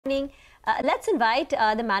Morning. Let's invite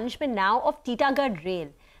the management now of Titagarh Rail.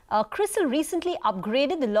 CRISIL recently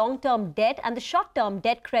upgraded the long-term debt and the short-term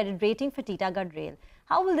debt credit rating for Titagarh Rail.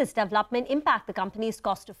 How will this development impact the company's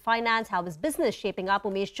cost of finance? How is business shaping up?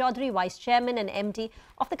 Umesh Chowdhary, Vice Chairman and MD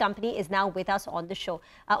of the company, is now with us on the show.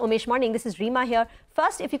 Umesh, morning. This is Reema here.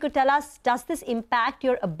 First, if you could tell us, does this impact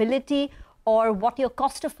your ability or what your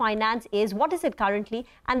cost of finance is? What is it currently?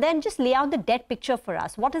 And then just lay out the debt picture for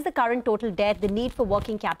us. What is the current total debt, the need for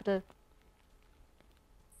working capital?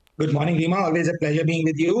 Good morning, Reema. Always a pleasure being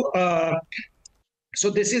with you. So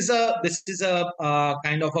this is a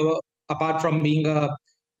kind of apart from being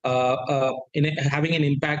having an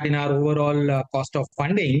impact in our overall cost of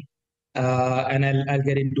funding, and I'll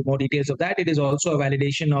get into more details of that. It is also a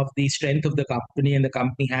validation of the strength of the company, and the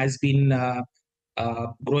company has been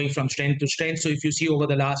growing from strength to strength. So if you see over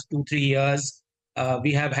the last 2-3 years,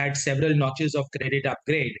 we have had several notches of credit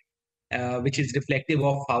upgrade, which is reflective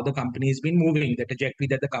of how the company has been moving, the trajectory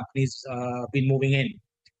that the company's been moving in.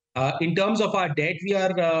 In terms of our debt, we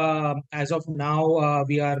are, as of now,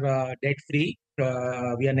 we are debt-free.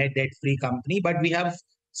 We are net debt-free company, but we have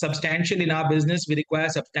substantial in our business. We require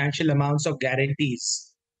substantial amounts of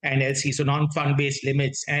guarantees and LC, so non-fund-based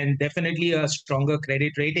limits, and definitely a stronger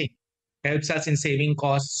credit rating helps us in saving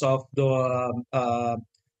costs of the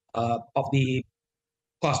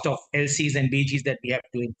cost of LCs and BGs that we have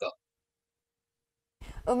to incur.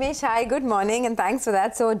 Umesh, hi, good morning, and thanks for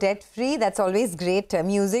that. So debt-free, that's always great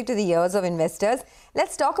music to the ears of investors.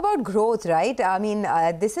 Let's talk about growth, right? I mean,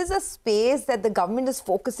 this is a space that the government is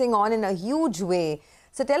focusing on in a huge way.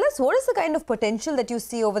 So tell us, what is the kind of potential that you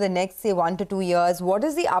see over the next, say, 1 to 2 years? What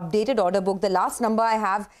is the updated order book? The last number I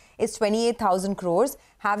have is 28,000 crores.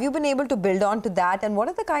 Have you been able to build on to that? And what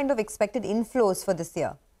are the kind of expected inflows for this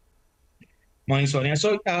year? Morning, Sonia.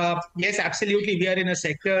 So, yes, absolutely. We are in a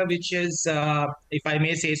sector which is, if I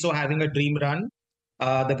may say so, having a dream run.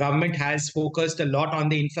 The government has focused a lot on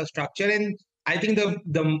the infrastructure, and I think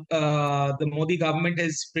the Modi government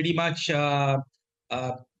has pretty much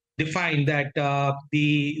defined that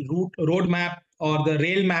the roadmap or the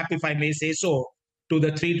rail map, if I may say so, to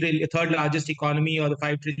the third largest economy or the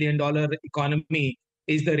 $5 trillion economy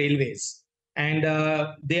is the railways. And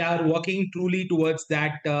they are working truly towards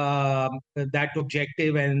that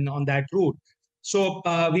objective and on that route. So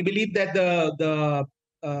we believe that the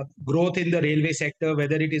growth in the railway sector,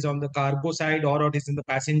 whether it is on the cargo side or it is in the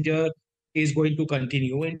passenger, is going to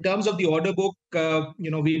continue. In terms of the order book,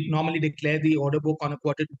 we normally declare the order book on a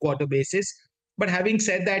quarter-to-quarter basis. But having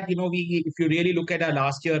said that, if you really look at our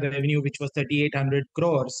last year revenue, which was 3,800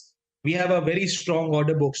 crores, we have a very strong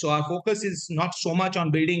order book. So our focus is not so much on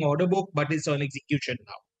building order book, but it's on execution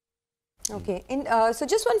now. Okay. And so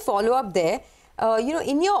just one follow-up there.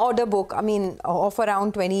 In your order book, I mean, of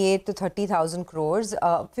around 28 to 30,000 crores,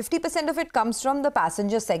 50% of it comes from the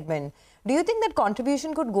passenger segment. Do you think that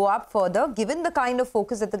contribution could go up further, given the kind of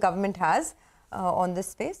focus that the government has on this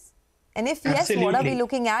space? And if yes, Absolutely. What are we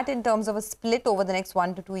looking at in terms of a split over the next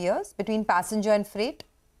 1 to 2 years between passenger and freight?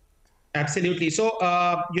 Absolutely. So,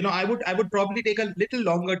 I would probably take a little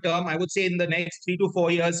longer term. I would say in the next 3 to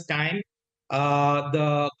 4 years' time,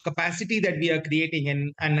 the capacity that we are creating,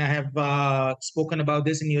 and I have spoken about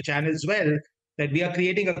this in your channel as well, that we are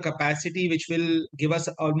creating a capacity which will give us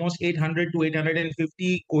almost 800 to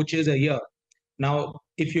 850 coaches a year. Now,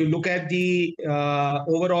 if you look at the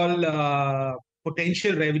overall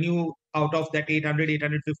potential revenue out of that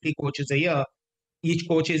 850 coaches a year, each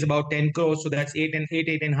coach is about 10 crores, so that's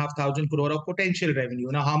 8,500 crore of potential revenue.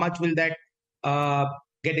 Now, how much will that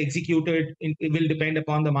get executed? It will depend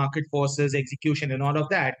upon the market forces, execution, and all of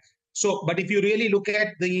that. So, but if you really look at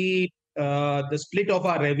the split of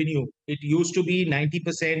our revenue, it used to be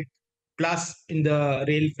 90% plus in the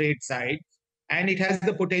rail freight side, and it has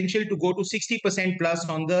the potential to go to 60% plus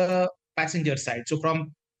on the passenger side. So,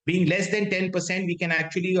 from being less than 10%, we can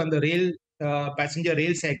actually on the rail passenger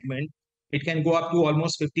rail segment, it can go up to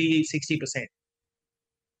almost 50-60%.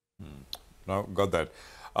 Now, got that.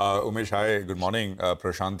 Umesh, hi, good morning.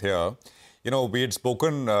 Prashant here. We had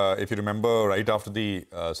spoken, if you remember, right after the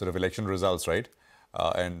sort of election results, right?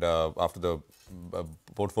 And after the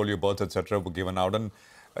portfolio births, etc., were given out. And,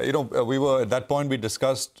 we were, at that point, we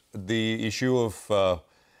discussed the issue of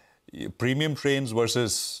premium trains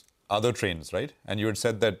versus other trains, right? And you had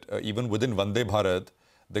said that even within Vande Bharat,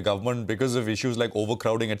 the government, because of issues like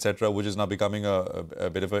overcrowding, etc., which is now becoming a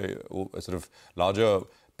bit of a sort of larger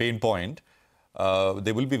pain point,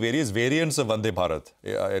 there will be various variants of Vande Bharat,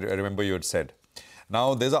 I remember you had said.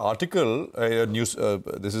 Now, there's an article,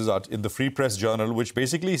 this is in the Free Press Journal, which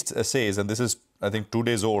basically says, and this is, I think, 2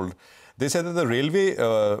 days old, they said that the railway,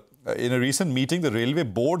 in a recent meeting, the railway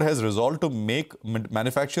board has resolved to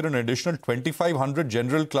manufacture an additional 2,500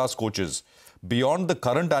 general class coaches beyond the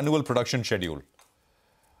current annual production schedule.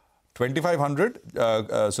 2,500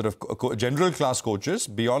 general class coaches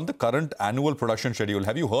beyond the current annual production schedule.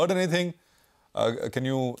 Have you heard anything? Can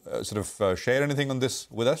you share anything on this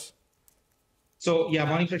with us? So, yeah,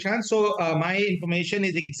 morning, Prashant. So, my information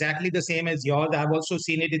is exactly the same as yours. I've also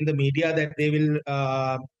seen it in the media that they will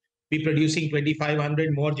be producing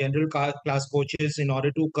 2,500 more general class coaches in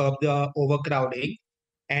order to curb the overcrowding.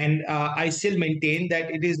 And I still maintain that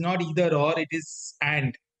it is not either or, it is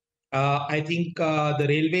and. I think the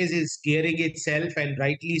railways is gearing itself, and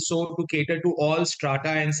rightly so, to cater to all strata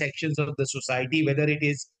and sections of the society, whether it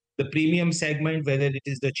is the premium segment, whether it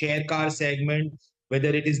is the chair car segment, whether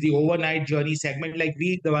it is the overnight journey segment. Like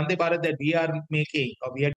the Vande Bharat that we are making,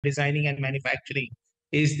 or we are designing and manufacturing,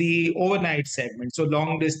 is the overnight segment. So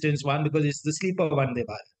long distance one, because it's the sleeper Vande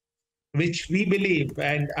Bharat, which we believe,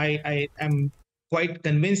 and I am quite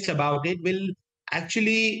convinced about it, will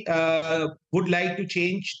actually would like to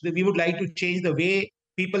change. We would like to change the way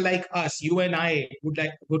people like us, you and I,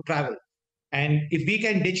 would travel. And if we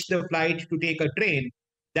can ditch the flight to take a train,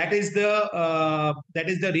 that is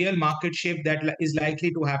the real market shift that is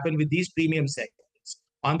likely to happen with these premium segments.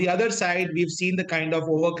 On the other side, we've seen the kind of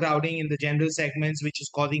overcrowding in the general segments, which is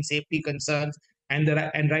causing safety concerns. And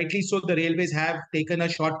rightly so, the railways have taken a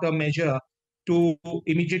short-term measure to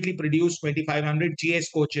immediately produce 2,500 GS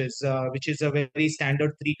coaches, which is a very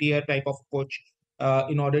standard three-tier type of coach,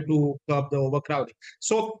 in order to curb the overcrowding.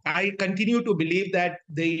 So I continue to believe that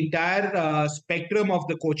the entire spectrum of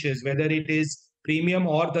the coaches, whether it is premium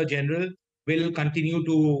or the general, will continue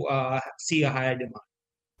to see a higher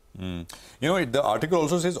demand. You know, the article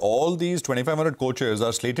also says all these 2,500 coaches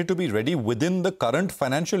are slated to be ready within the current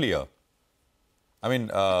financial year. I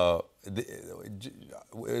mean,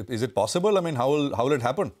 is it possible? I mean, how will it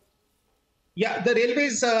happen? Yeah, the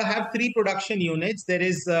railways have three production units. There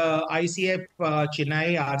is ICF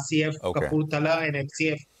Chennai, RCF Kapurthala, and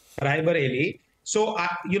MCF Raebareli. So,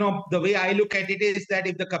 the way I look at it is that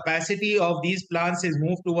if the capacity of these plants is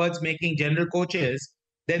moved towards making general coaches,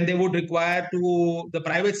 then they would require the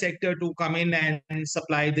private sector to come in and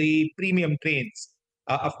supply the premium trains.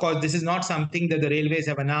 Of course, this is not something that the railways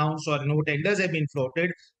have announced, or no tenders have been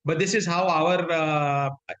floated, but this is how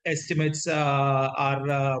our estimates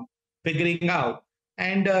are figuring out.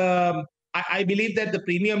 And I believe that the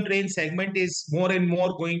premium train segment is more and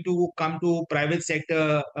more going to come to private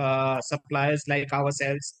sector suppliers like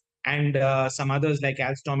ourselves and some others like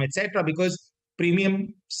Alstom, etc. Because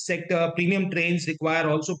premium trains require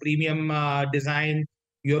also premium design,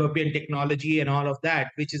 European technology and all of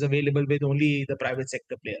that, which is available with only the private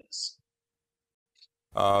sector players.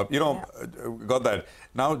 Got that.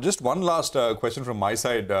 Now, just one last question from my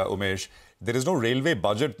side, Umesh. There is no railway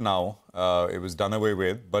budget now. It was done away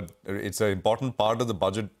with, but it's an important part of the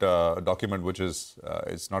budget document, which is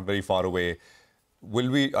it's not very far away.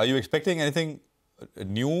 Are you expecting anything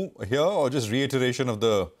new here, or just reiteration of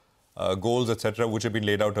the goals, etc., which have been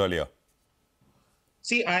laid out earlier?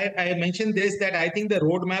 See, I mentioned this, that I think the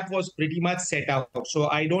roadmap was pretty much set out. So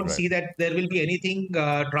I don't see that there will be anything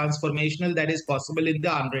transformational that is possible in the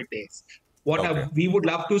 100 days. What we would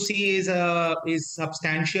love to see is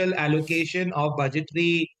substantial allocation of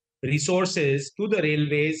budgetary resources to the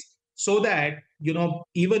railways, so that,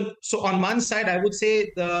 on one side, I would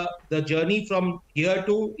say the journey from here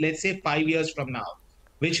to, let's say, 5 years from now,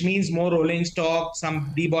 which means more rolling stock,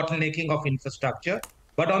 some debottlenecking of infrastructure.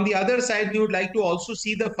 But on the other side, we would like to also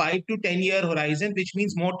see the 5 to 10 year horizon, which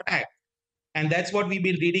means more track. And that's what we've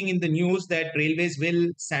been reading in the news, that railways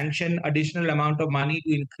will sanction additional amount of money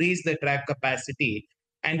to increase the track capacity.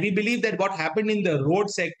 And we believe that what happened in the road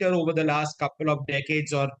sector over the last couple of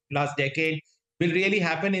decades or last decade will really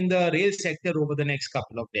happen in the rail sector over the next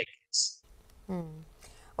couple of decades.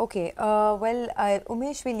 Okay,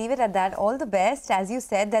 Umesh, we leave it at that. All the best. As you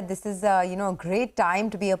said, that this is a great time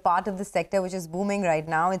to be a part of the sector, which is booming right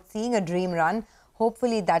now. It's seeing a dream run.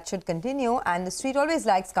 Hopefully that should continue. And the street always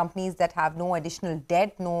likes companies that have no additional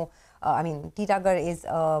debt. Titagarh is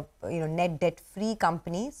a net debt-free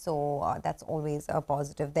company, so that's always a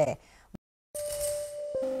positive there.